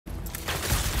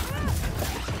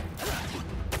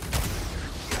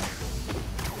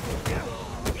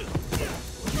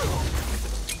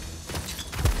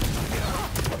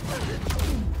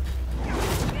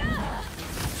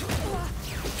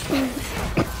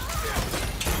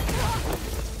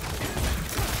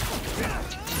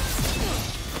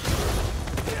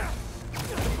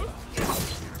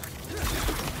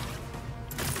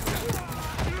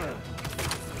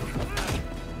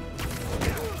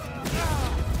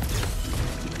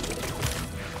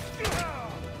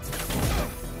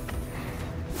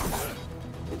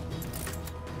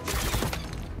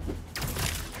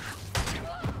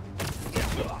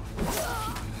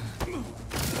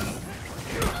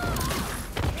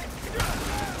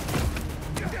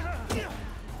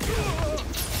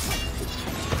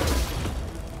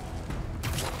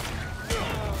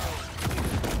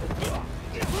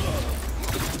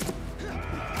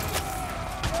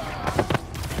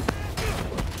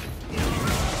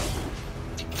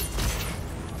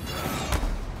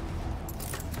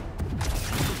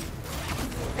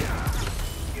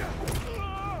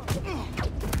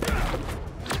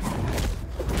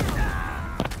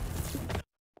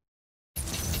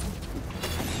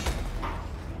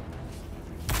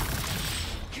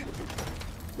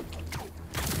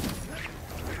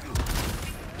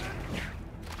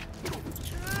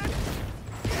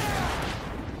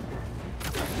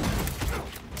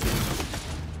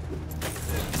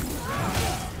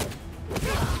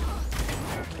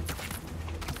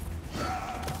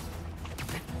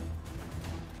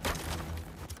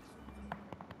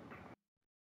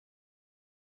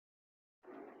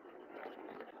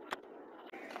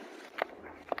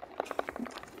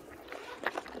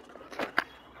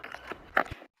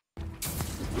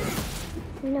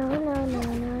No, no, no,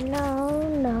 no, no,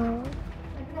 no.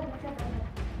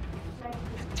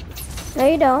 No,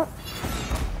 you don't.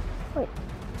 Wait.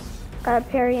 Gotta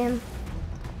parry him.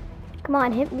 Come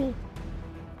on, hit me.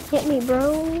 Hit me,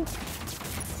 bro.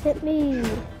 Hit me.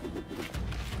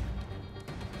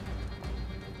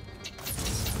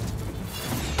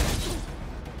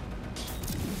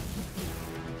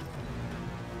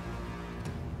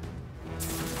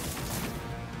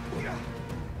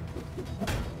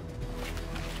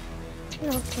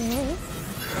 Okay.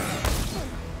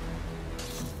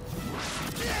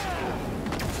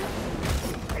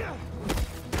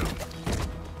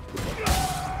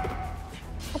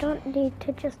 I don't need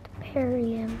to just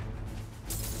parry him.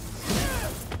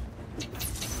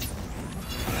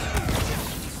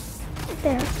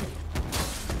 There.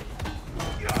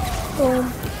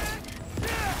 Boom.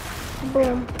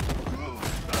 Boom.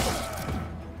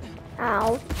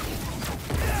 Ow.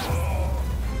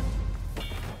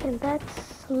 And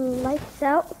that's lights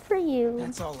out for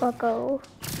you, bucko.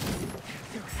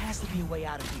 There has to be a way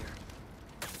out of here.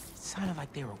 It sounded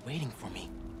like they were waiting for me.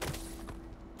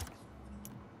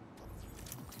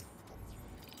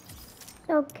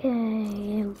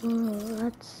 Okay,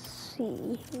 let's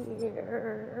see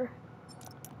here.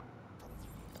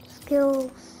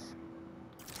 Skills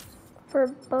for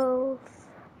both.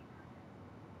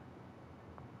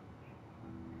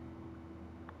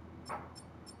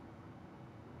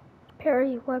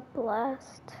 Parry web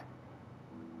blast.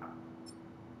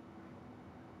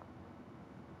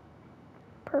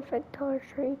 Perfect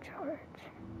archery charge.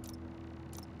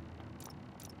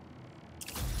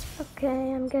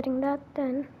 Okay, I'm getting that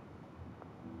then.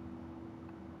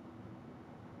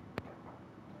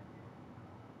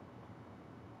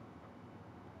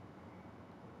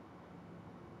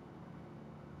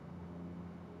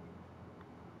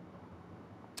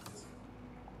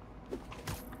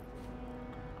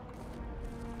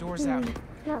 Door's out.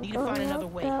 Not Need to find another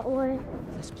way. That way.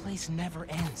 This place never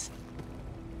ends.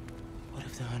 What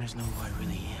if the hunters know who I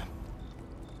really am?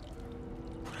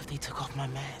 What if they took off my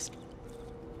mask?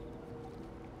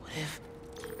 What if...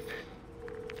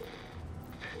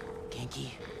 Genki?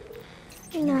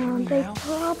 No, they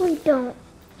probably don't.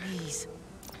 Please.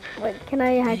 Wait, can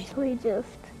I actually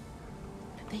just...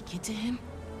 Did they get to him?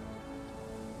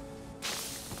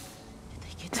 Did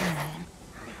they get to Mom?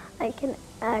 I can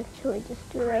actually just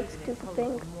do that stupid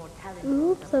thing.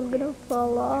 Oops, I'm gonna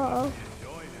fall off.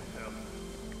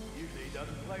 Usually he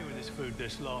doesn't play with his food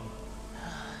this long.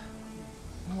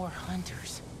 More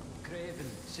hunters. Craven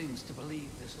seems to believe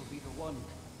this will be the one.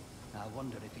 I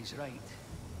wonder if he's right.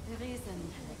 There is an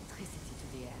electricity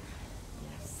to the air,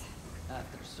 yes.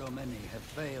 After so many have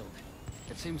failed,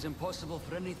 it seems impossible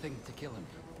for anything to kill him.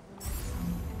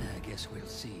 I guess we'll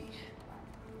see.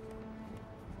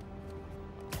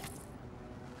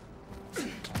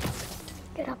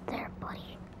 Get up there,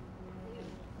 buddy.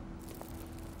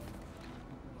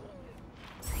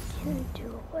 I can do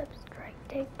a web strike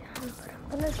takedown, but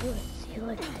I'm gonna do a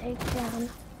sealer takedown.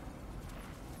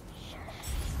 Shush.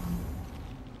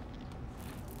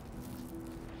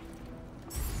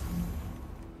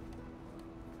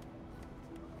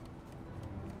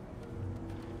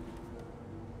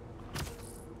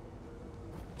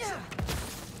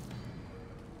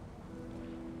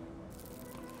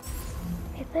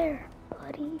 Hey there,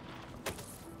 buddy.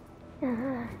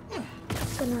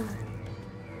 Gonna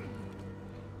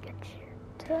get you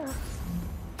to,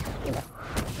 you know.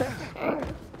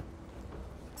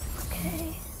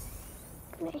 Okay.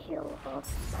 Gonna heal up.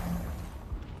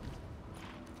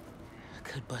 I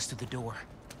could bust through the door.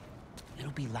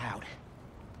 It'll be loud.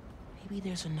 Maybe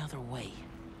there's another way.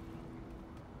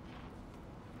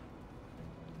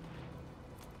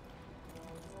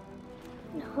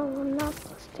 No, I'm not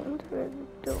busting through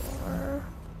the door.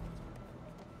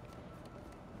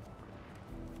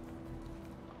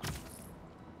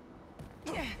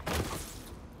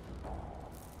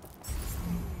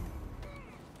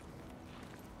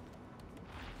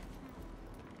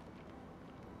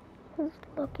 Who's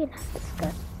looking at this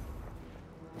guy?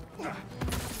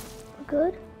 We're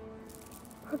good?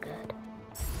 We're good.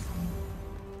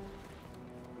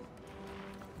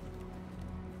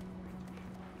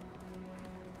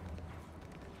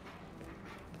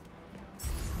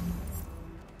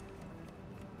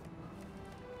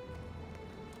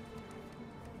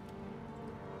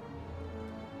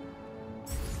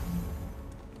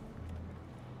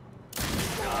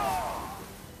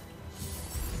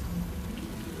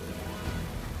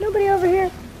 Nobody over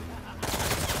here.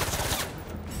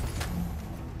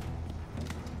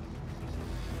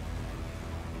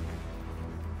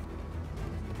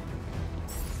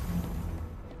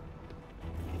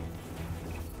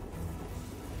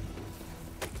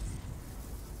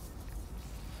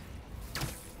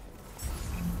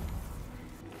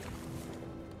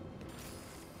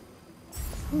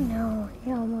 No,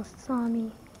 he almost saw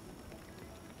me.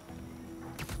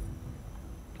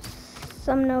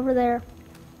 Something over there.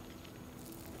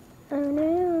 Oh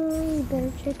no, you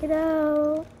better check it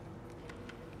out.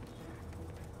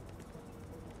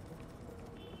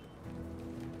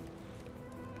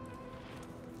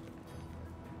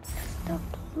 Stop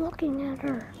looking at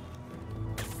her.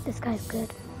 This guy's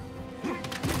good.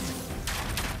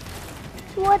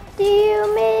 What do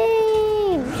you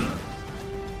mean?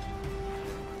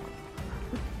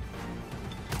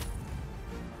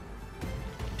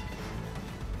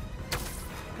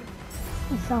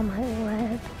 He saw my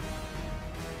web.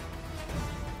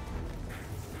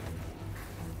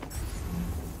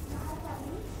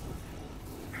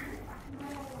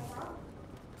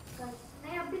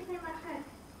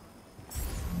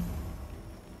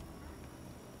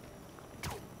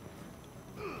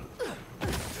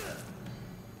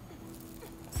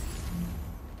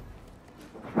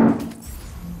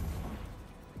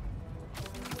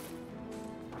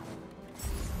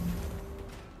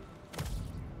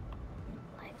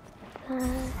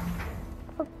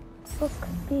 What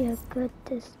could be a good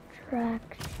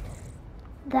distraction?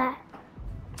 That.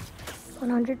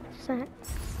 100%.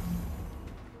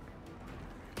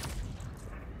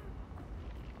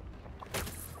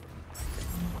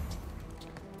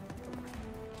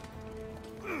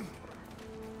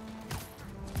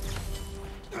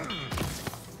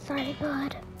 Sorry,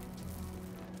 God.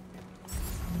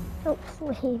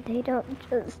 Hopefully they don't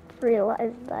just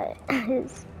realize that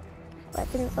his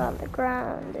weapon's on the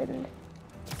ground and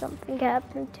something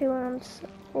happened to him,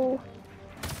 so...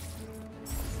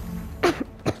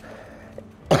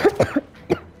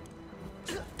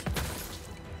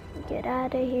 Get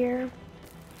out of here.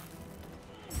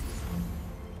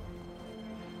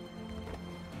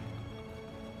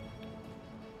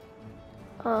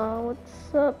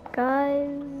 What's up,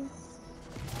 guys?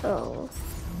 So,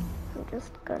 I'm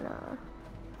just gonna...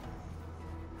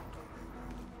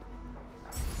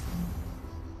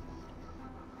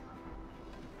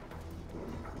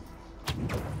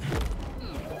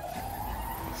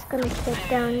 Gonna take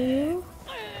down you.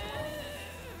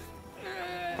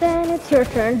 Then it's your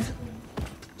turn.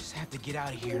 Just have to get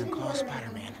out of here and call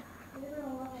Spider-Man.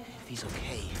 If he's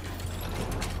okay.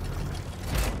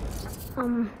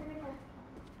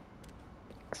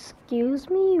 Excuse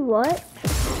me, what?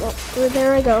 Oh,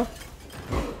 there I go.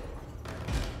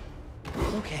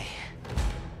 Okay.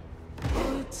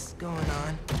 What's going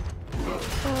on?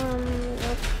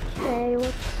 Okay,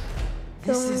 what's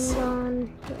going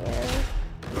on here?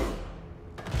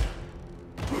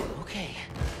 Okay.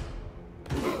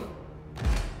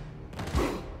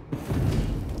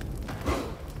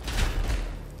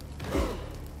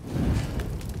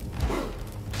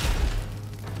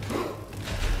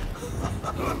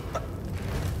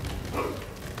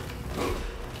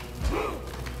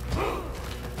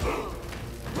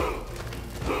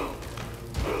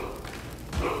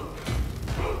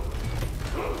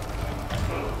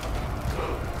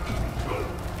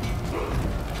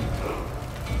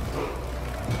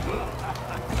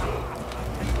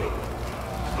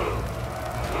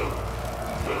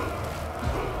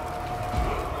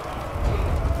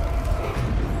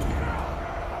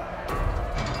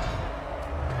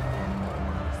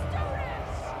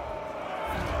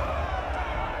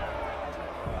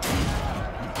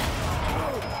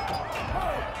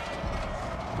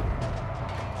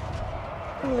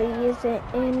 Is it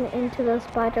into the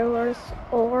Spider-Verse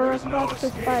or across the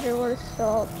Spider-Verse, so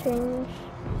I'll change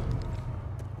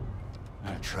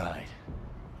I tried.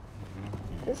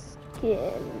 the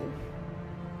skin.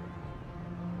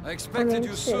 I expected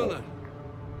you shit. sooner.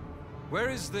 Where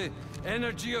is the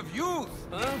energy of youth,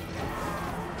 huh?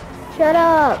 Shut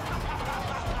up!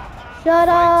 Shut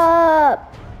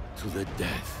up! To the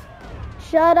death.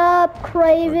 Shut up, Or die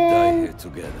Craven! here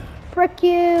together. Frick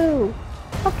you!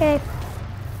 Okay.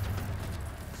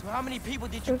 So how many people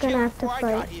did you We're gonna kill have to before I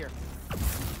got fight. here?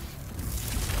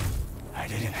 I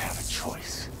didn't have a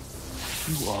choice.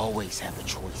 You always have a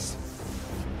choice.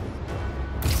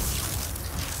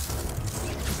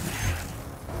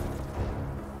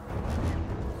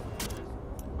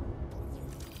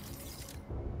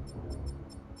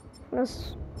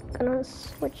 Gonna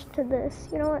switch to this.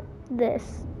 You know what?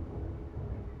 This.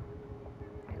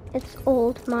 It's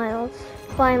old Miles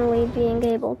finally being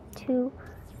able to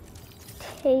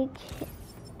take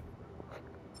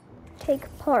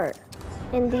part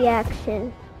in the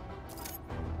action.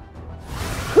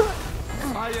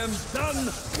 I am done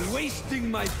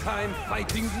wasting my time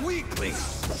fighting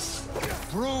weaklings.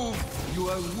 Prove you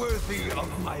are worthy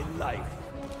of my life.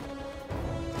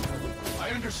 I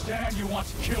understand you want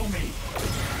to kill me.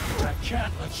 I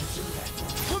can't let you do that.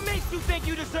 What makes you think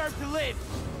you deserve to live?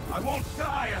 I won't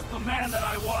die as the man that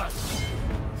I was.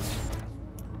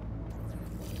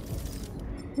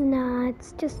 Nah,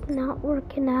 it's just not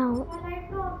working out.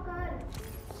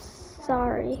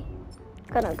 Sorry.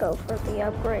 Gonna go for the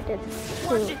upgraded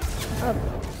suit.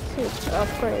 Suit's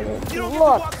upgraded. You don't get to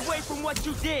walk away from what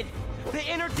you did. The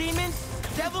inner demons,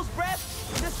 devil's breath,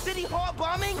 the city hall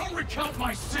bombing. Don't recount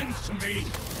my sins to me.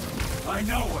 I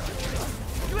know what I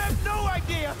did. You have no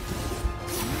idea.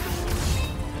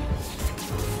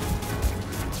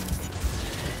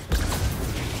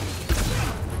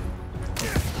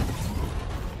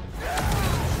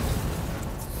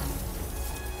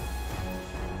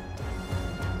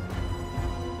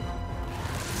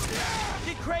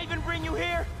 Did Craven bring you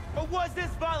here, or was this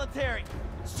voluntary?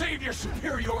 Save your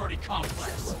superiority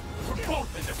complex. We're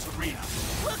both in this arena.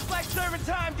 Looks like serving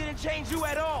time didn't change you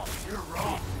at all. You're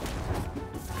wrong.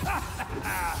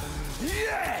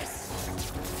 Yes!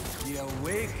 He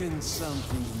awakened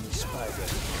something in the spider,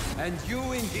 and you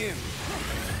in him.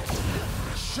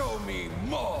 Show me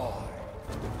more!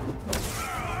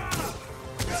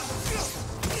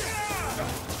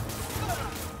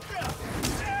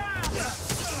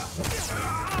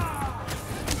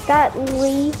 Got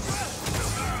Lee.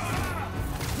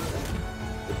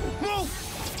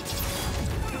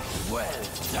 Well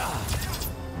done!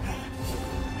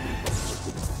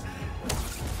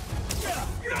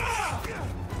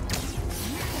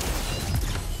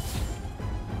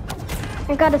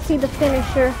 I gotta see the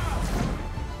finisher.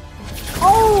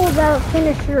 Oh, that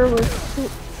finisher was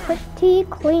pretty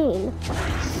clean.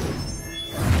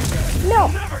 No.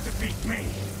 Never defeat me!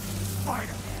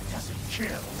 Spider-Man doesn't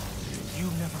kill. You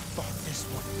never fought this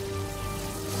one.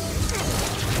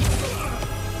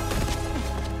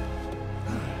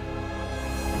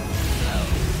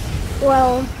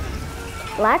 Well,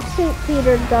 Black Suit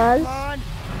Peter does. Come on,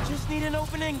 just need an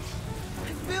opening.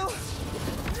 Bill,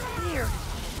 here.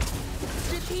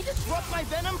 Did he disrupt my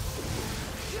venom?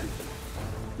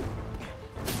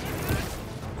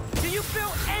 Do you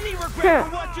feel any regret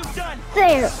for what you've done?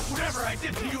 There. Whatever I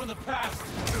did to you in the past,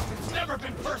 it's never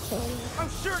been personal. I'm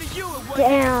sure to you it was.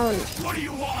 Down. What do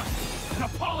you want? An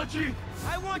apology?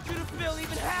 I want you to feel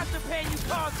even half the pain you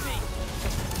caused me.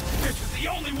 This is the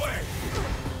only way!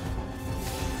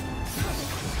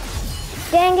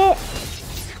 Dang it.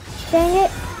 Dang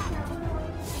it.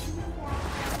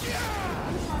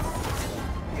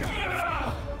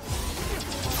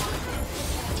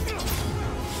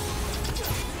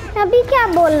 Now be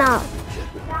careful now.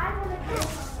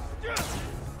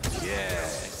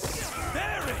 Yes!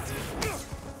 There it is!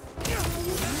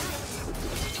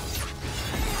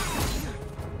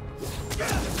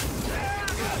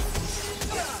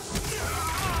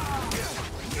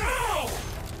 No!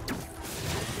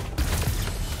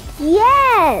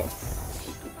 Yes!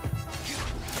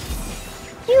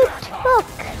 You took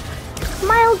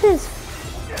Miles's...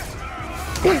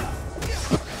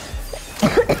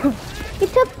 You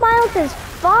took Miles's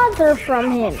father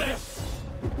from him.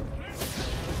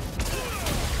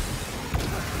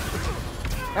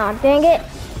 Aw, dang it.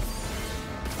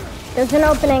 There's the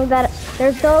opening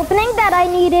that I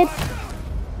needed.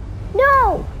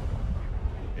 No!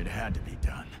 It had to be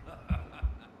done.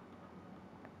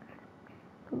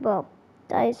 Well,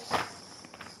 I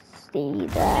see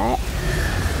that.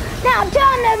 Now time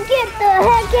to get the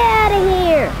heck out of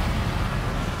here!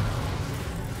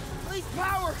 Please,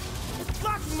 power! It's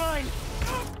blocking mine!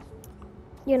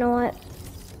 You know what?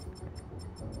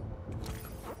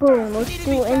 Boom, let's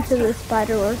do Into the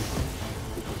Spider-Verse.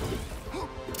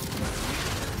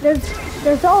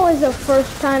 There's always a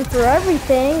first time for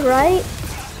everything, right?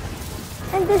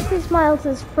 And this is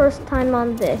Miles' first time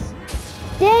on this.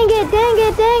 Dang it, dang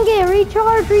it, dang it!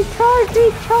 Recharge, recharge,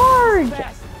 recharge!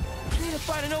 Fast. I need to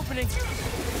find an opening.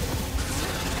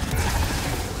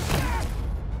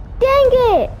 Dang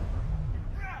it!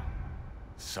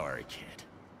 Sorry, kid.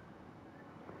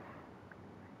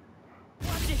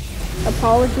 Watch it.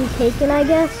 Apology taken, I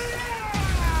guess.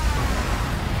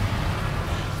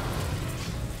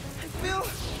 Bill,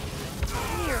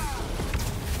 here.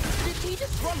 Did he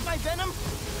disrupt my venom?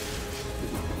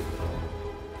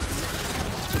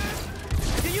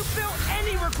 Do you feel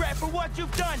any regret for what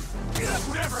you've done?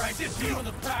 Whatever I did to you in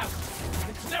the past,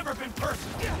 it's never been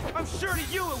personal. I'm sure to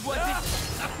you it wasn't.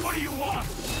 What do you want?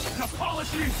 An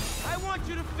apology? I want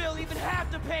you to feel even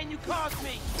half the pain you caused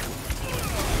me.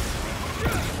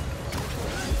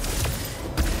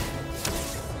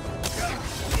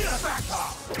 Back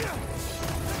off!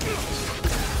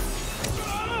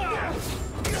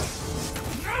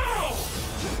 No!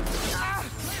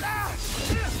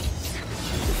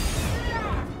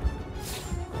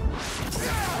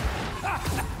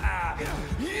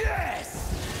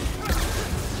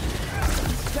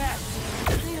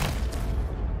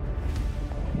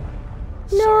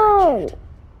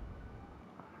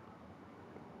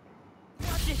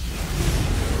 it!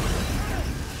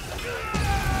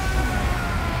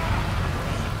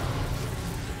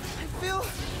 I feel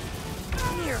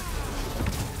fear.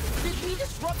 Did he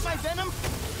disrupt my venom?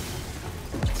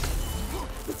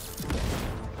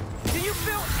 Do you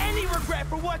feel any regret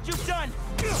for what you've done?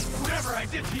 Whatever I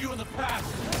did to you in the past,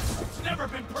 it's never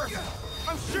been personal.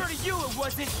 I'm sure to you it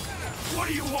wasn't. What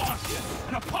do you want?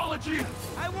 An apology?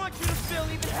 I want you to feel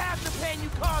even half the pain you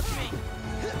caused me.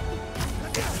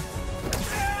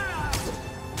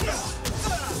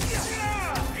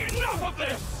 Enough of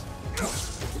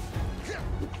this!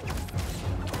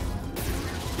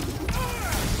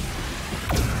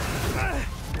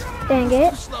 Dang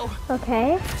it. Slow.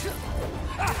 Okay.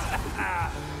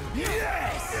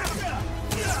 Yes!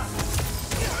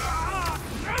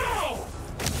 No!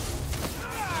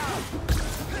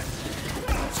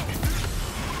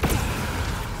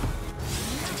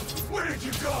 Where did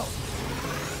you go?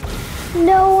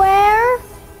 Nowhere.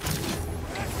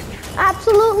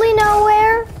 Absolutely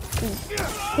nowhere.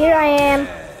 Here I am.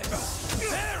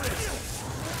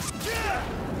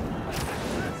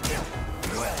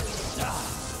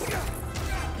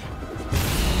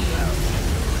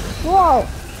 Whoa.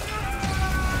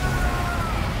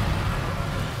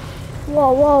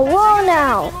 Whoa, whoa, whoa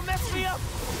now. You will mess me up.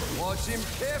 Watch him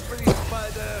carefully,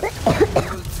 Spider. He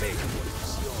will take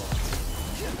what's yours.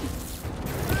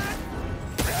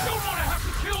 I don't want to have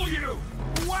to kill you!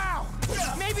 Wow.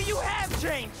 Maybe you have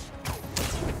changed.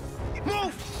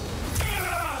 Move.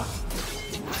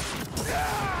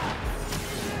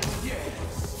 Yes!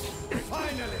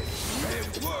 Finally!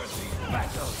 A worthy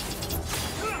battle!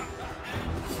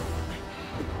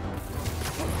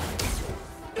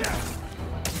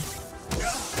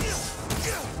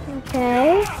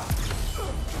 Okay.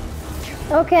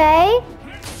 Okay.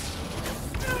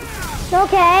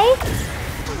 Okay.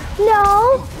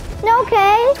 No.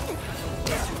 Okay.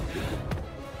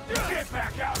 Get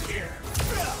back out here!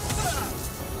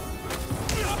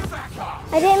 Back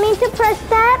off! I didn't mean to press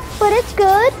that, but it's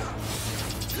good.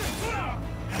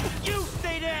 You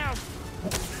stay down.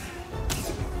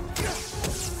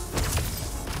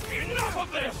 Enough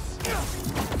of this!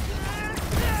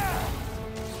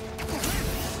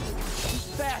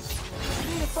 Fast.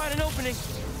 We need to find an opening.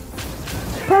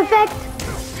 Perfect.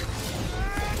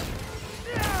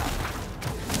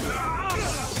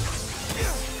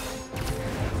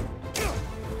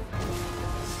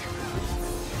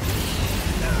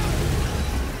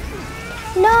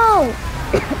 No.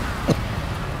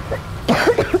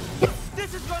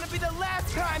 This is gonna be the last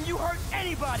time you hurt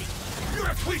anybody. You're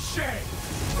a cliche!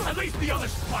 At least the other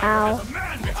spider Ow. has a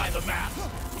man behind the mask!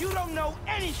 You don't know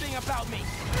anything about me.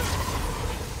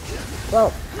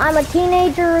 Well, I'm a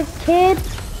teenager kid,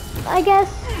 I guess.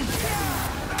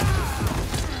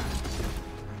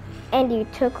 And you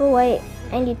took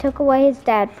away his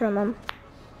dad from him.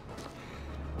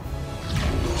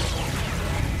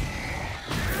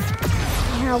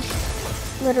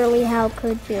 Literally, how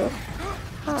could you?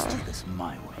 Oh, This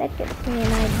my way. that gives me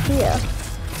an idea.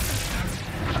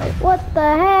 Like, what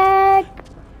the heck?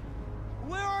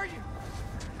 Where are you?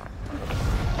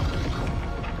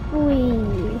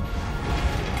 Wee.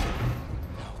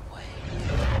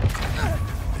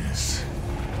 This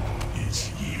is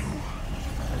you.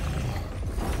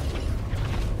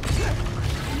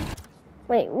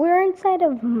 Wait, we're inside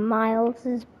of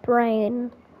Miles's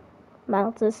brain.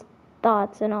 Miles's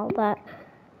thoughts and all that.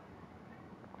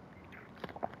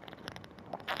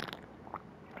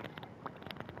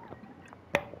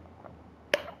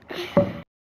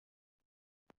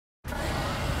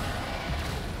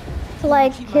 It's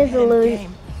like Keep my his head in illusion.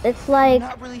 game. It's I'm like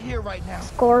not really here right now.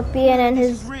 Scorpion and This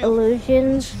his is real.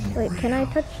 illusions. Wait, can I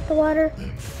touch the water?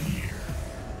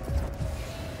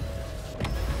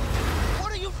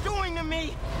 What are you doing to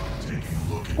me? Taking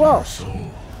a look at Whoa. your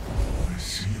soul. I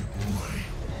see a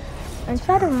boy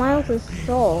Inside of Miles's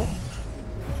soul.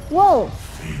 Whoa!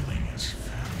 failing his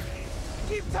family.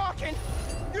 Keep talking.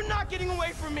 You're not getting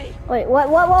away from me. Wait, what?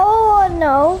 Whoa,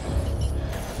 no.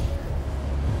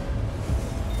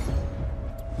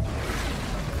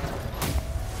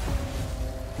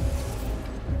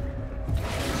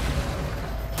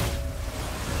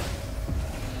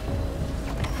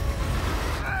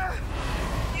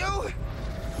 You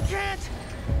can't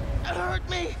hurt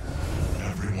me.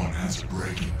 Everyone has a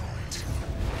breaking point.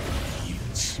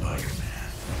 Even Spider-Man.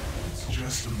 It's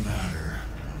just a matter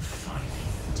of finding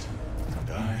it. And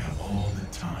I have all the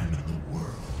time in the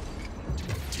world to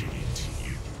dig into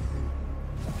you.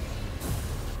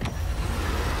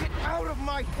 Get out of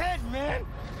my head, man.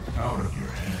 Out of your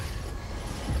head.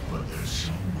 But there's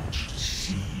so much to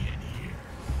see in here.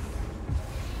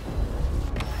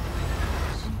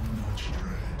 So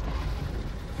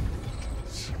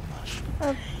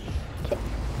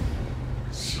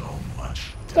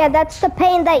Yeah, that's the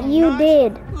pain that you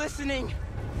did Listening.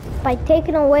 by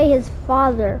taking away his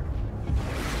father.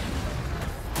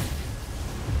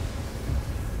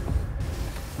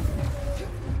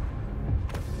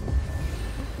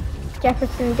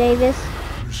 Jefferson Davis.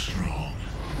 You're strong,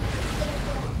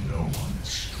 but no one is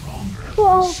stronger than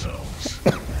Whoa.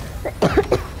 themselves.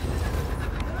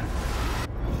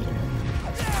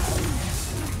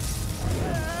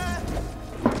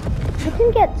 You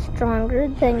can get stronger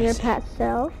than your past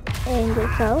self and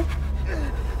yourself.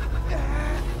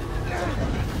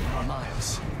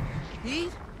 Miles. He?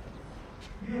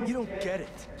 You don't get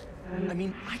it. I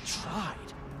mean, I tried.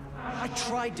 I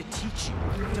tried to teach you,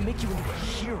 to make you into a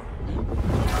hero.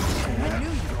 I knew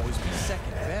you'd always be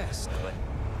second best, but...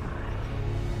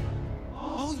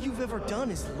 all you've ever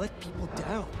done is let people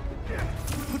down.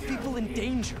 Put people in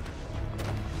danger.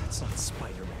 That's not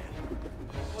Spider-Man.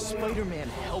 Spider-Man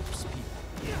helps people.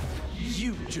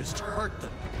 You just hurt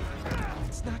them.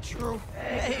 It's not true.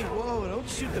 Hey, whoa, don't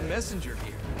shoot the messenger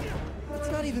here. It's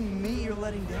not even me you're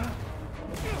letting down.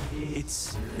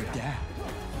 It's your dad.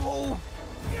 Oh!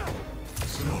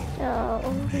 So, No.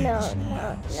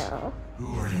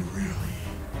 who are you really,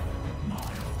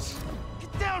 Miles?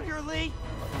 Get down here, Lee!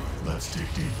 Let's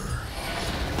dig deeper.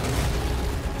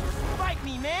 Fight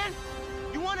me, man!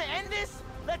 You want to end this?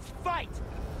 Let's fight!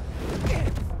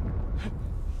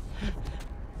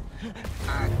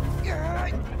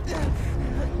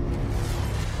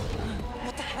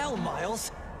 What the hell,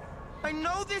 Miles? I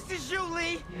know this is you,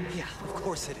 Lee! Yeah, of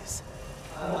course it is.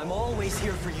 I'm always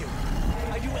here for you.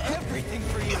 I do everything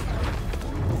for you.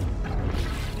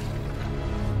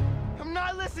 I'm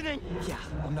not listening! Yeah,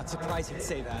 I'm not surprised you'd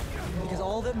say that. Because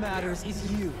all that matters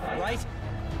is you, right?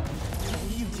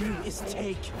 All you do is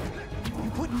take. You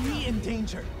put me in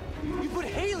danger. You put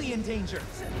Haley in danger.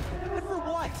 And for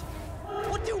what?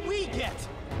 What do we get?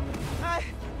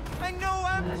 I know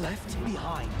I'm left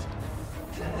behind.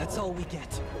 That's all we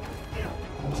get.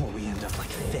 Or we end up like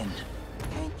Finn.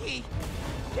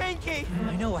 Ganke!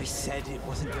 I know I said it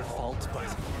wasn't your fault, but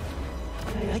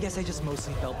I guess I just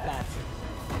mostly felt bad for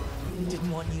you.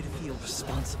 Didn't want you to feel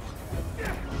responsible.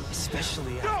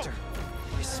 Especially after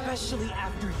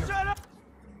your... Shut up!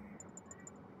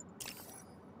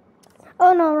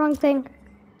 Oh no, wrong thing.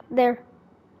 There.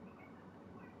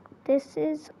 This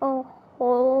is a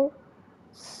whole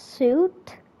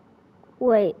suit.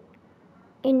 Wait.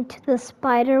 Into the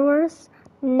Spider-Verse?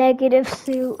 Negative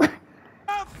suit.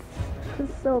 This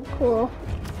is so cool.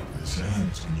 This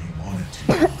ends when you want it to,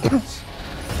 Miles.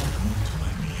 You're going to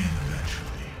let me in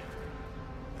eventually.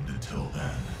 And until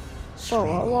then,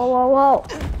 struggle. Whoa.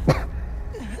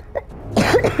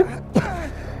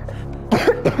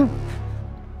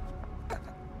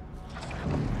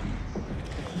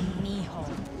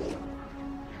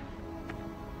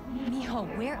 Mijo,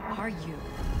 where are you?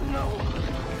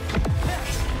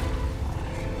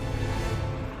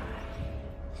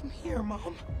 I'm here,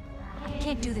 Mom. I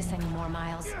can't do this anymore,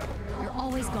 Miles. You're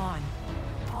always gone.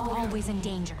 Always in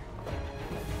danger.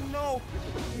 No,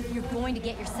 You're going to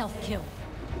get yourself killed.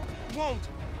 won't.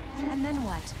 And then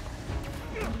what?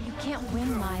 You can't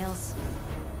win, Miles.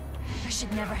 I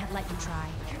should never have let you try.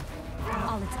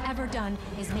 All it's ever done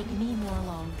is make me more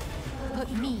alone.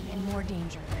 Put me in more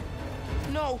danger.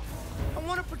 No, I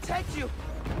want to protect you.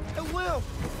 I will.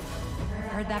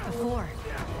 Heard that before.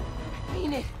 I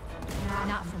mean it.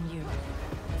 Not from you.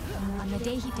 On the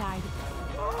day he died,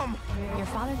 Mom! your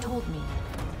father told me,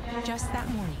 just that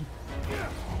morning,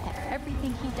 that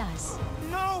everything he does...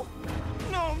 No!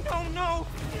 No!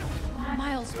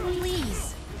 Miles,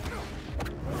 please!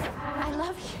 I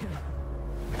love you.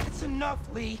 That's enough,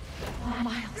 Lee.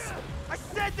 Miles. I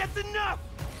said that's enough!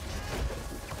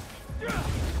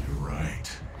 You're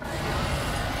right.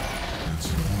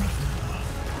 It's more than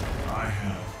enough. I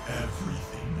have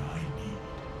everything I need.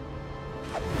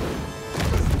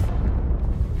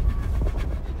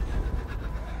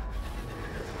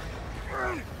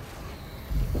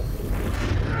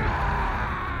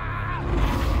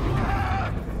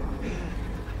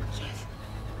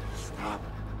 Stop.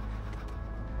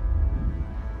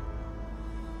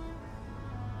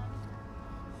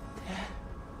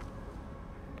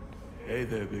 Hey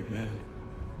there, big man.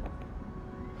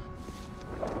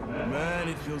 Man,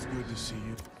 it feels good to see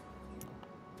you.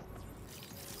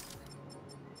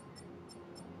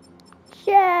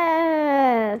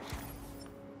 Jeff!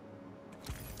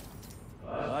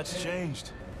 Lots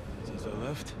changed since I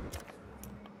left.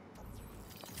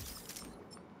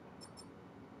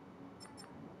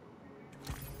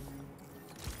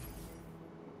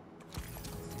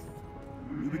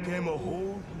 You became a whole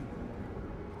hero.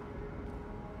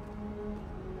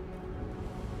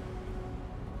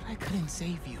 couldn't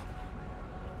save you.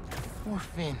 Or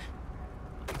Finn.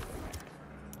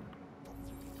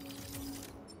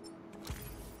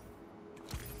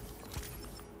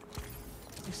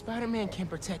 If Spider-Man can't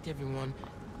protect everyone,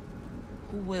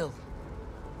 who will?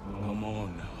 Come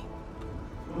on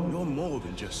now. You're more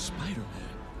than just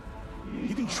Spider-Man.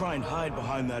 You can try and hide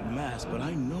behind that mask, but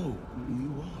I know who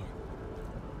you are.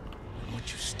 And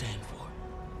what you stand for.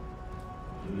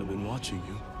 I've been watching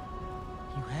you.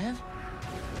 You have?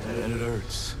 And it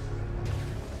hurts.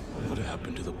 What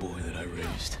happened to the boy that I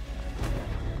raised?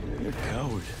 You're a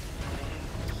coward.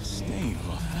 Stain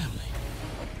on our family.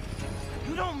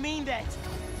 You don't mean that!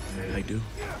 I do.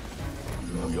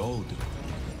 We all do.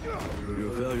 You're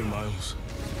a failure, Miles.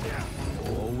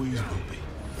 Always will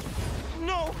be.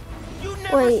 No! You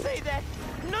never Wait. say that!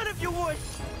 None of you would!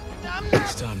 I'm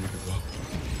It's not... time to give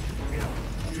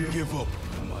up. Give up,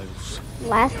 Miles.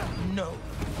 Last No.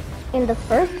 in the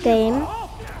first game, I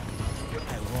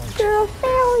won't. you're a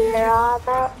failure,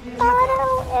 Otto,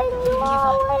 and you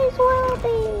always will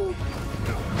be.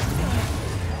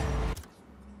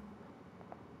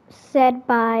 Said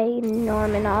by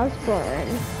Norman Osborn.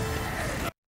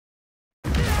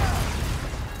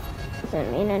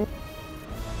 Doesn't mean anything.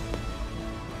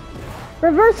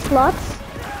 Reverse sluts.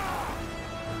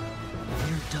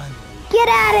 You're done. Get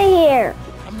out of here.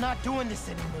 I'm not doing this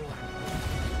anymore.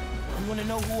 You wanna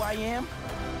know who I am?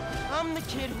 I'm the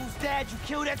kid whose dad you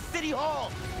killed at City Hall.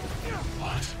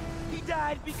 What? He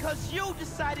died because you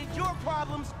decided your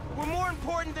problems were more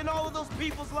important than all of those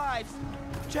people's lives.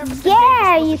 Jefferson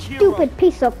Yeah, Davis you was a hero stupid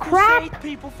piece of who crap. saved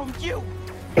people from you.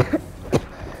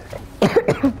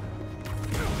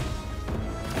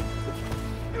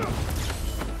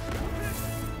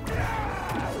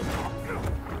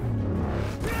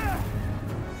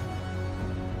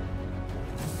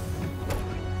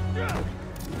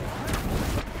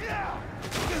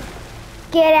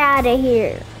 Get out of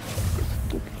here.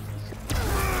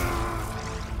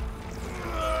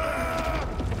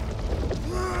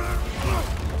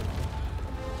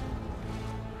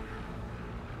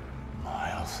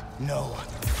 Miles. No.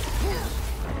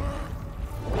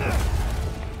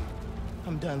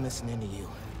 I'm done listening to you.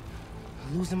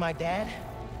 Losing my dad?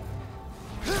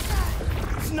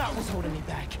 It's not what's holding me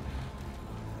back.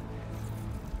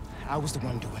 I was the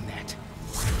one doing that.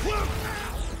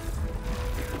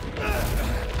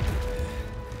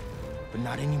 But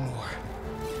not anymore.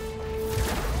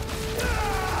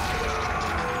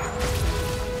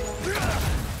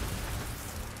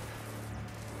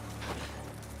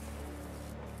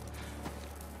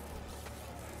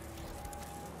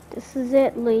 This is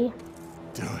it, Lee.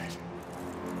 Do it.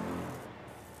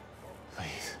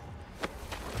 Please.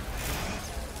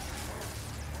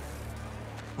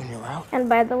 When you're out, And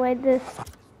by the way, this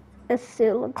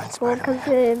suit looks cool because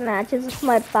it matches with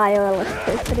my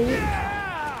bioelectricity.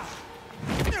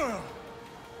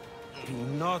 Do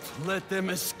not let them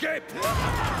escape!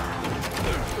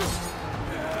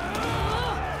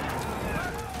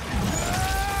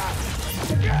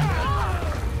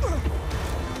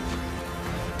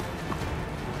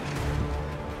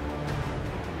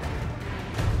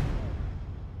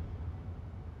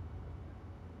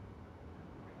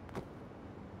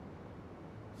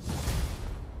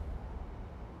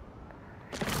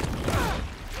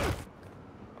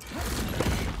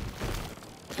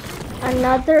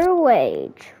 Another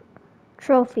way.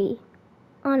 Trophy.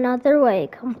 Another way.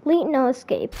 Complete no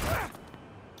escape.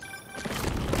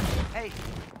 Hey,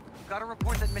 got a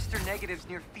report that Mr. Negative's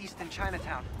near Feast in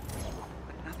Chinatown.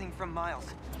 But nothing from Miles.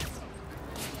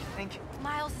 Think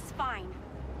Miles is fine.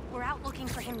 We're out looking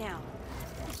for him now.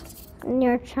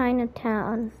 Near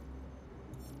Chinatown.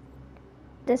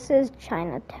 This is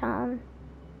Chinatown.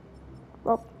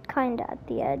 Well, kinda at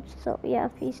the edge. So yeah,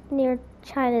 Feast near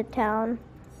Chinatown.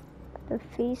 The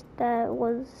feast that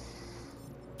was...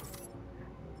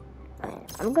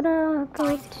 I'm gonna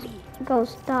go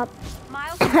stop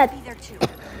Miles will be there too.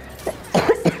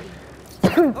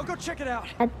 I'll go check it out.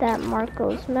 at that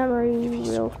Marco's memory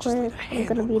real quick. I'm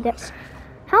gonna be there.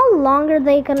 How long are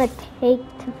they gonna take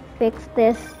to fix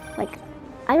this? Like,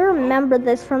 I remember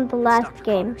this from the last Dr.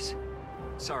 game. Connors.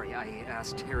 Sorry, I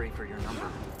asked Harry for your number.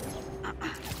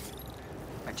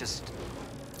 I just...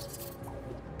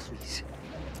 Please,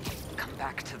 come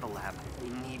back to the lab. We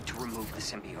need to remove the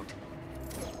symbiote.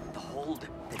 The hold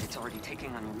that it's already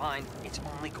taking on your mind, it's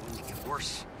only going to get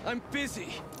worse. I'm busy.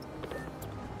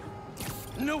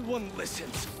 No one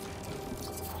listens.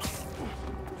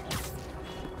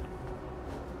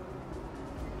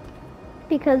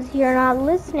 Because you're not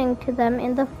listening to them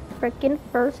in the frickin'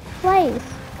 first place.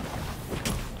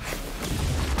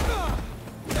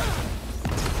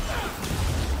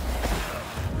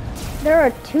 They're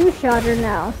a two-shotter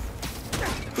now.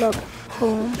 Look,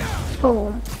 boom,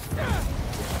 boom,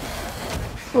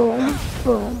 boom,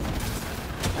 boom.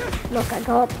 Look, I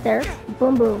go up there,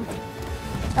 boom, boom.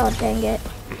 Oh, dang it.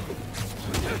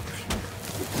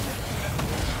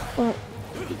 Boom.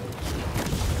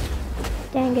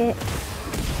 Dang it.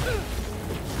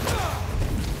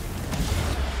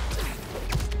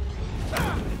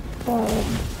 Boom,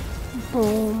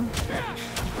 boom,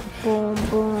 boom,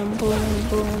 boom, boom,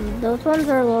 boom. Those ones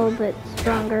are a little bit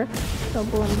stronger. So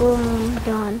boom, boom,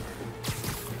 done.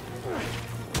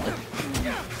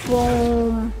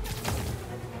 Boom.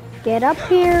 Get up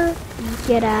here.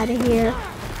 Get out of here.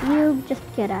 You just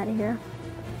get out of here.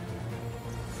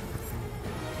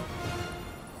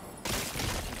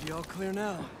 You all clear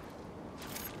now?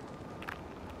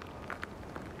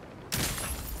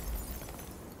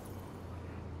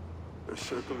 They're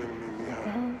circling me,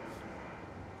 Mia.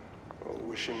 Oh,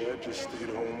 wishing I'd just stayed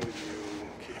home with you,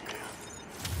 Kimmy.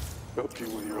 Helped you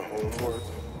with your homework.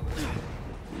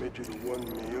 Made you the one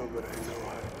meal that I know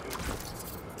how to cook.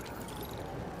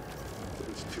 But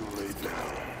it's too late now.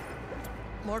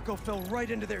 Marco fell right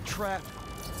into their trap.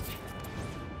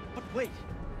 But wait,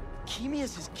 Kimi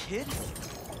is his kid?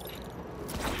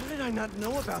 How did I not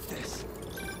know about this?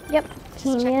 Yep, Just check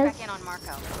Kimi is back in on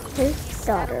Marco. his He's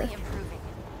daughter. steadily improving,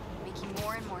 making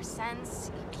more and more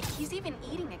sense. He's even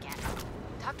eating again.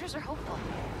 Doctors are hopeful.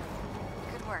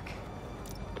 Good work.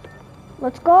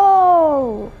 Let's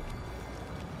go!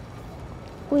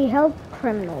 We help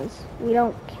criminals. We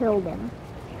don't kill them.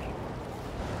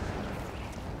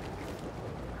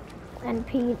 And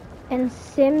Pete and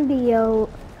Symbiote,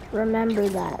 remember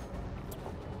that.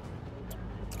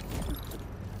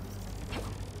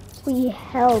 We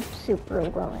help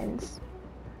supervillains.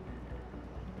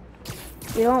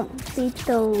 We don't beat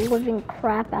the living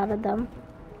crap out of them.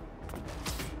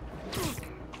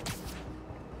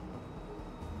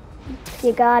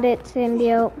 You got it,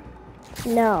 Symbiote?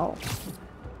 No.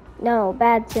 No,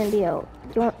 bad Symbiote.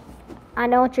 I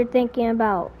know what you're thinking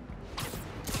about.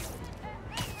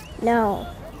 No.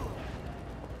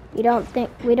 We don't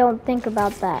think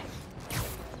about that.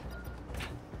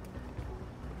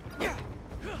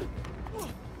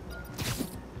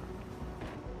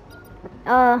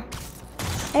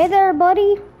 Hey there,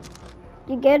 buddy.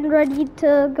 You getting ready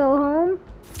to go home?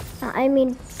 I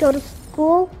mean, go to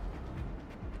school?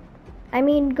 I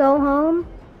mean, go home?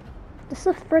 This is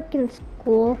a frickin'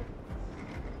 school.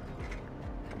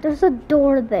 There's a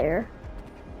door there.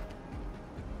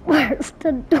 Where's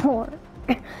the door?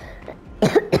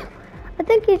 I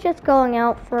think he's just going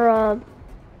out for a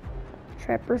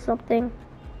trip or something.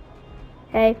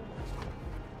 Hey.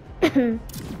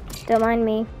 Don't mind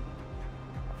me.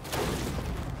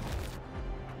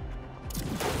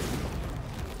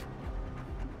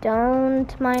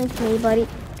 Don't mind me, buddy.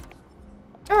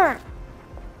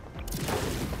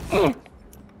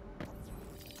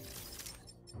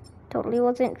 Totally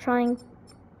wasn't trying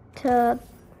to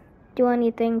do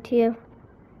anything to you.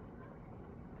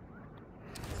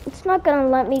 It's not gonna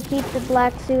let me keep the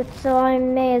black suit, so I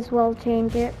may as well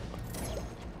change it.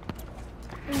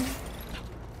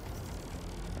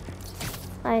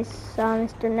 I saw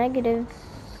Mr. Negative's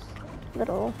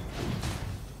little,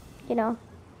 you know.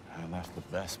 I left the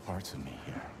best parts of me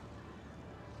here.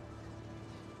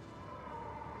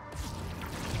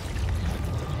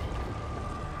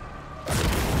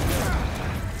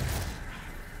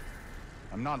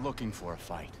 I'm not looking for a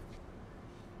fight.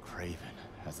 Craven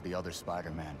has the other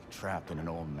Spider-Man trapped in an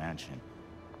old mansion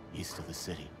east of the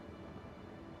city.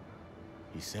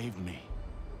 He saved me.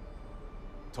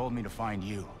 Told me to find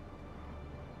you.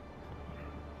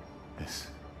 This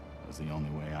was the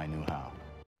only way I knew how.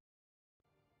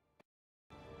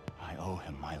 I owe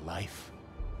him my life.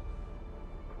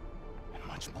 And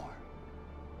much more.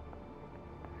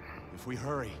 If we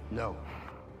hurry... No.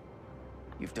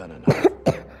 You've done enough.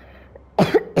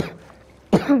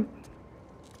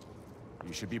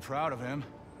 You should be proud of him.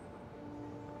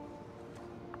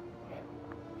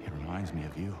 He reminds me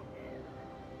of you.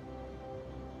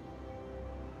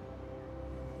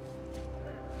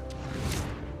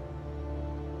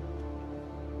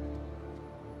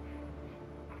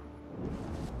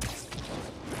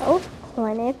 Oh,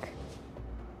 clinic.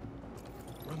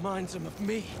 Reminds him of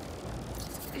me.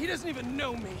 He doesn't even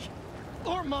know me.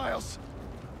 Or Miles.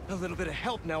 A little bit of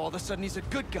help now, all of a sudden he's a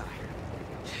good guy.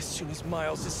 As soon as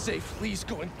Miles is safe, Lee's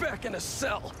going back in a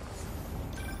cell.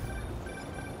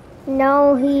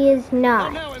 No, he is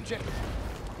not. Now, MJ.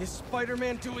 Is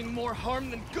Spider-Man doing more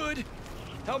harm than good?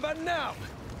 How about now?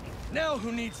 Now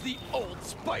who needs the old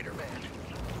Spider-Man?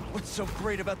 What's so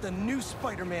great about the new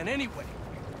Spider-Man anyway?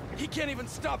 He can't even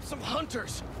stop some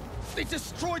hunters. They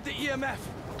destroyed the EMF.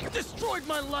 Destroyed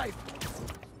my life.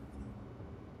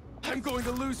 I'm going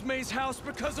to lose May's house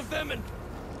because of them and...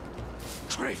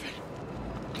 Craven.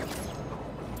 Kill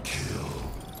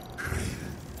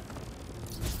Craven.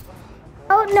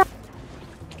 Oh no.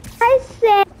 I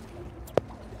said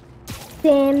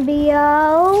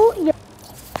symbiote.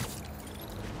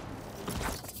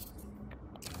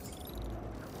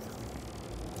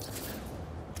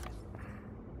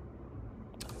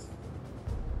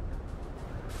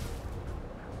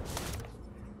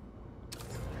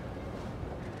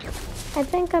 I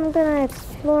think I'm gonna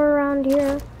explore around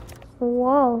here.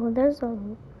 Whoa, there's a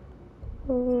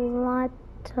lot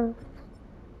of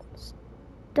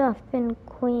stuff in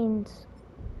Queens.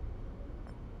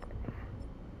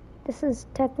 This is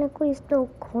technically still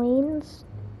Queens,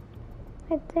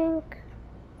 I think.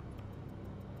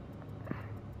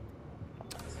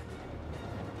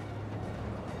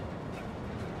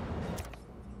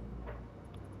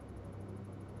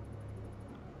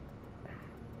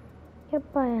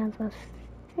 Yep, I have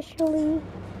officially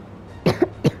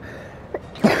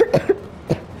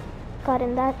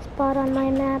gotten that spot on my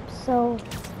map, so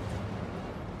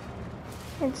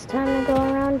it's time to go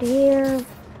around here.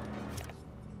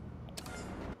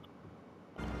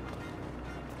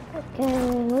 Okay,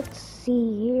 let's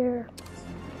see here.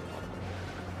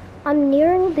 I'm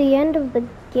nearing the end of the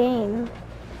game.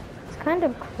 It's kind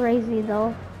of crazy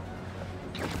though.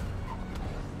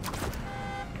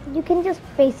 You can just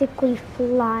basically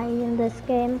fly in this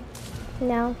game, you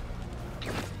know.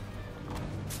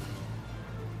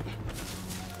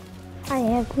 I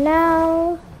have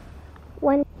now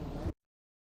one.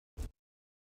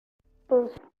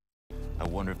 I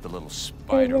wonder if the little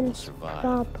spider will Raven's survive.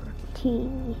 property.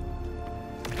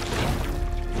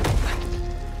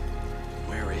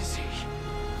 Where is he?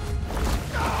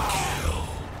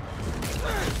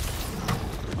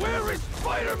 Where is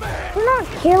Spider-Man? We're not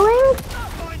killing.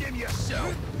 Find him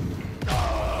yourself.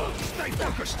 Stay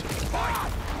focused.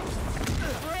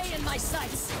 Ray in my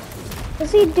sights.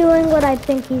 Is he doing what I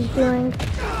think he's doing?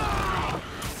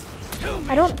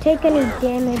 I don't take any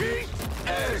damage.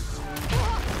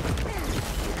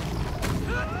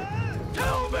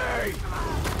 Tell me!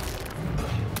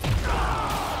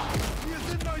 He's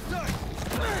in my sight!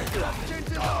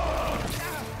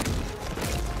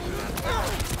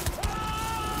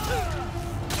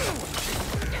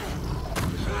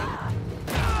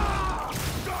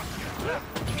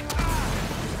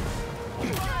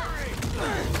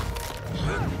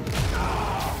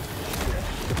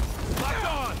 Lock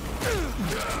on!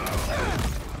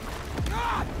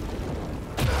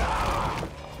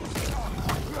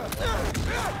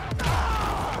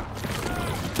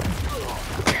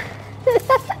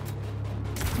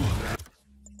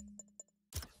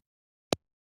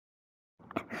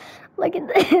 Look at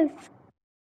this.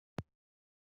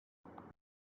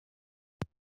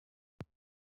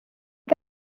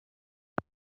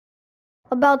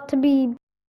 About to be.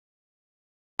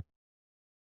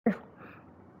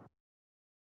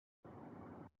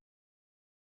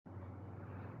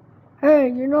 Hey,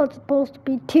 you're not supposed to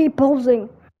be T-posing.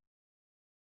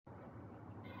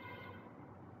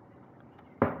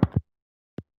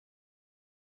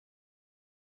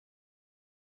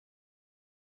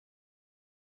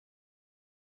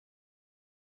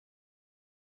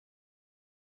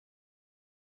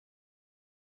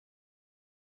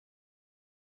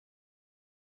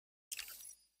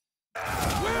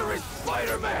 Where is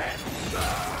Spider-Man?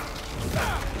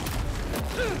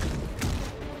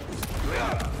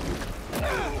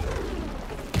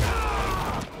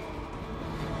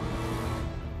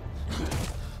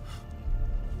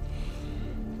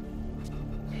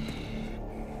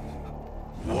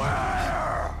 Where?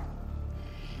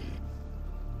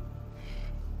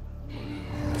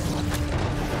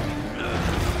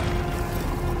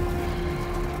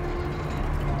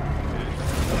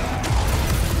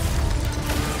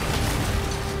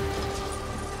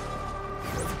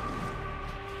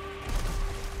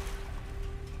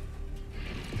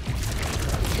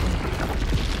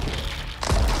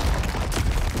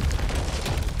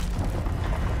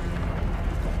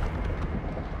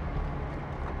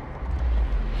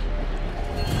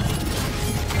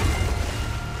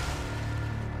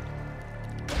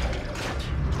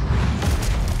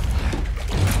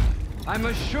 I'm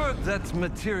assured that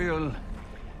material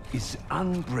is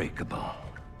unbreakable.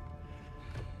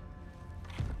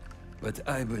 But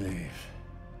I believe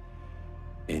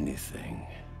anything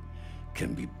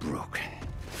can be broken.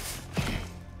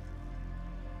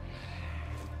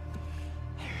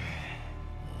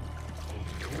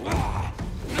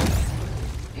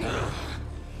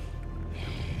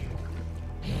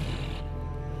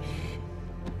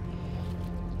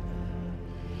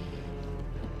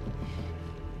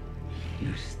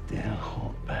 Then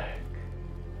hold back.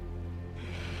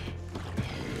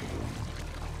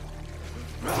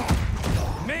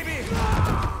 Maybe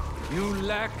you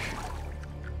lack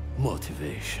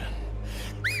Motivation.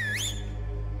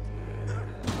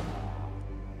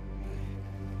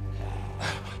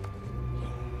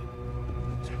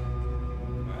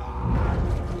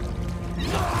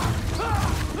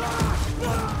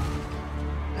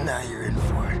 Now you're in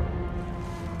for it.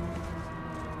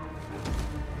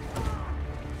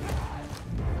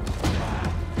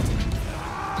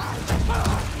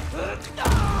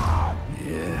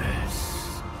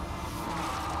 Yes.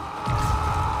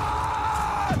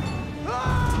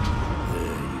 There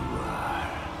you are.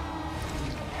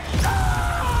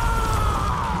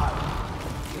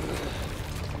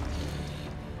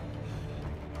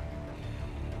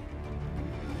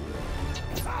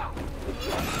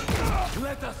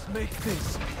 Let us make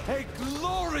this a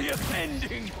glorious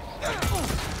ending!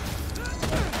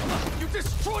 You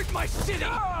destroyed my city!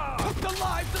 Took the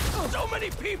lives of so many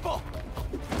people!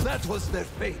 That was their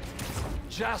fate.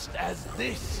 Just as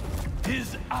this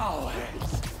is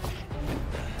ours.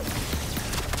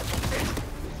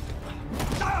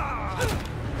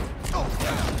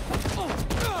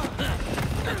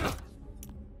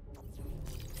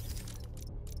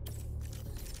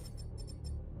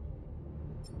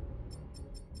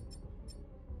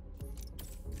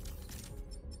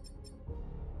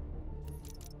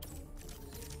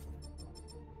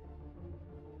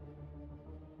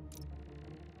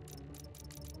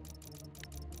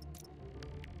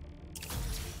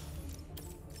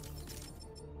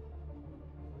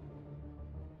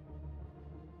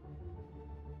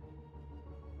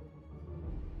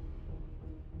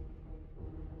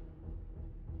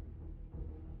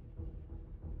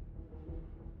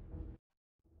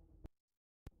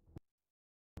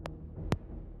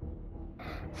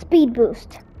 Speed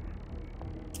boost.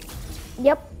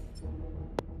 Yep.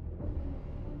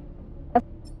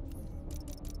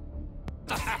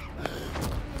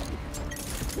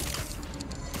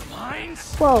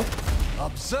 Minds? Whoa.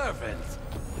 Observant.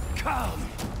 Come.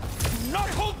 Not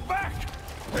hold back!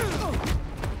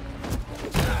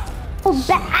 Oh,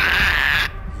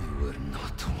 back. You were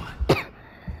not one.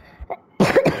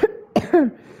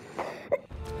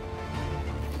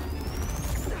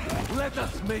 Let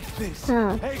us make this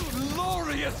Huh. a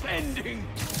glorious ending!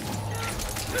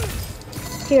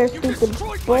 Here, You stupid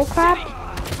destroyed my bullcrap.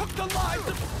 city! Took the lives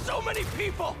of so many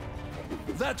people!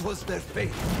 That was their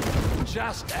fate.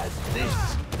 Just as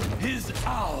this is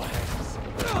ours.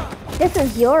 This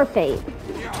is your fate.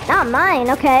 Not mine,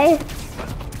 okay?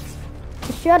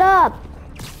 Shut up.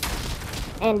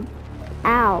 And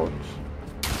ouch.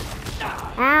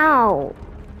 Ow.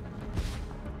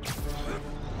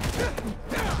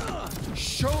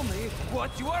 Show me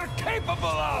what you are capable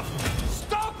of!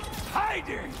 Stop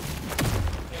hiding!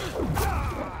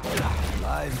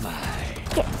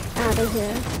 Get out of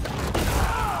here.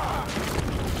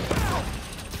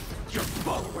 Your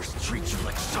followers treat you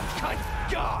like some kind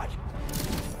of god!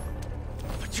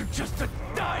 But you're just a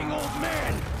dying old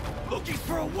man, looking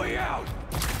for a way out!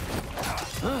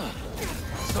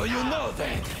 So you know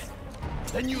then?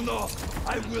 Then you know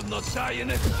I will not die in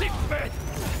a sick bed!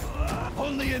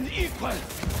 Only an equal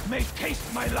may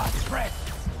taste my last breath!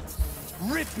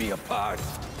 Rip me apart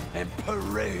and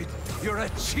parade your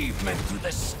achievement to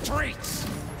the streets!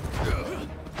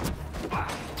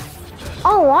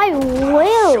 Oh, I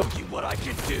will. Show you what I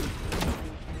can do!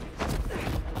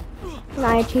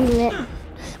 My achievement.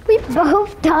 We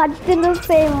both dodged in the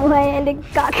same way and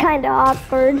it got kind of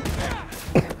awkward.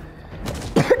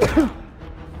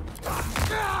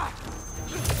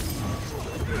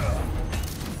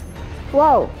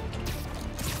 Whoa.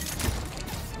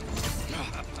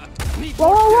 Whoa,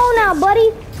 whoa, whoa now,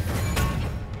 buddy.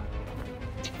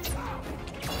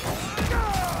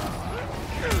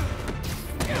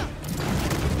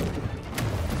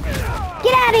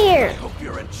 Get out of here. I hope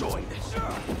you're enjoying this.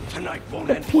 Tonight won't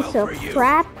The end piece well of for you.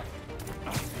 crap.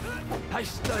 I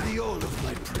study all of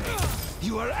my prey.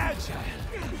 You are agile,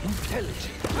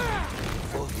 intelligent,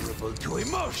 vulnerable to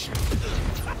emotion.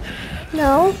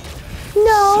 No. So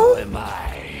No. am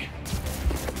I.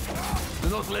 Do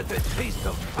not let the taste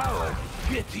of power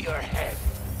get to your head.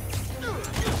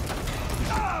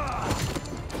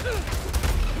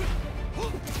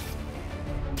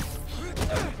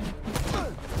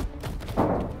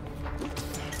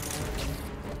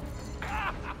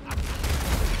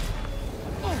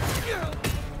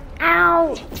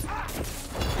 Ow.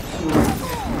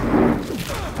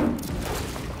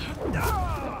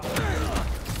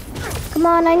 Come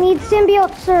on, I need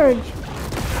symbiote surge.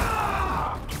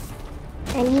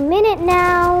 Any minute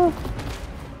now.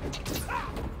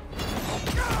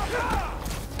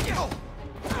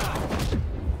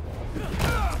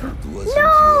 wasn't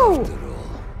No! you after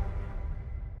all.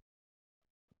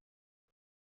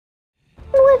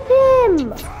 With him!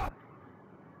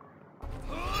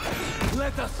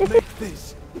 Let us This make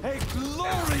this a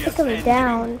glorious Take him ending.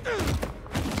 down.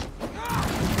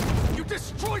 You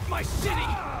destroyed my city,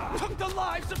 took the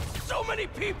lives of so many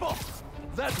people.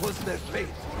 That was their fate.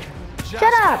 Just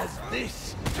Shut up! as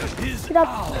this is Shut up,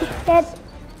 ours. Dad.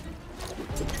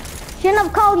 Shouldn't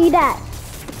have called you that.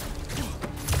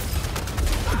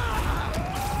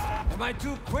 Am I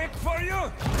too quick for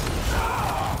you?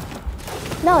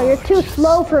 No, you're too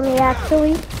slow for me,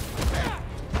 actually.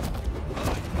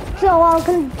 So I'll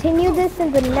continue this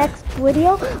in the next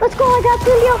video. Let's go, I got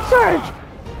Silio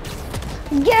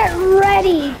Surge! Get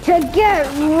ready to get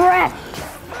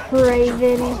wrecked,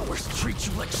 Raven. Followers treat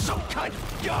you like some kind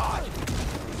of god.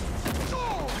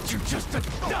 But you're just a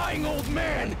dying old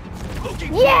man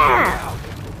looking Yeah!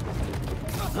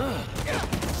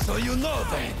 So you know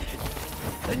then.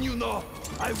 Then you know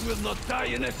I will not die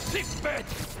in a sick bed.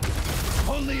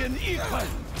 Only an equal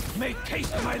may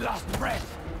taste my last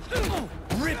breath.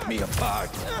 Rip me apart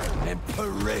and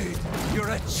parade your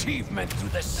achievement to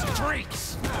the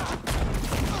streets.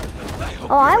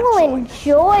 I will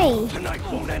enjoy. Tonight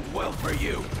won't end well for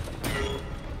you.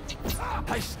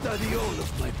 I study all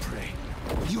of my prey.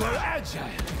 You are agile,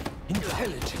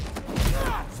 intelligent,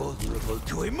 vulnerable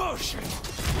to emotion.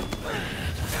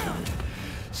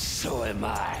 So am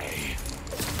I.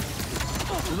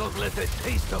 Don't let the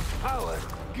taste of power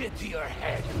get to your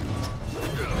head.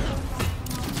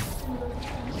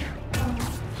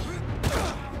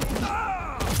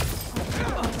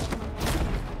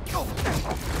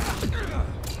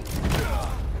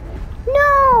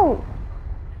 No!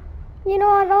 You know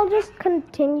what, I'll just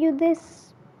continue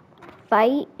this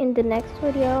fight in the next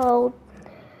video.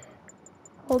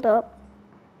 Hold up.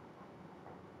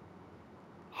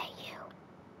 Hey you.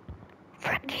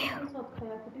 Frick you.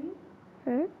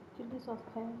 Hmm?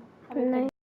 No.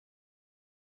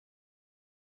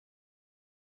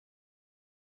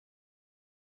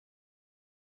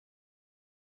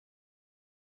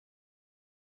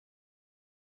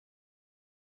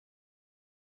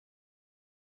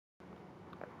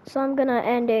 So I'm gonna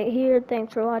end it here.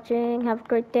 Thanks for watching. Have a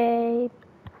great day.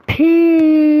 Peace.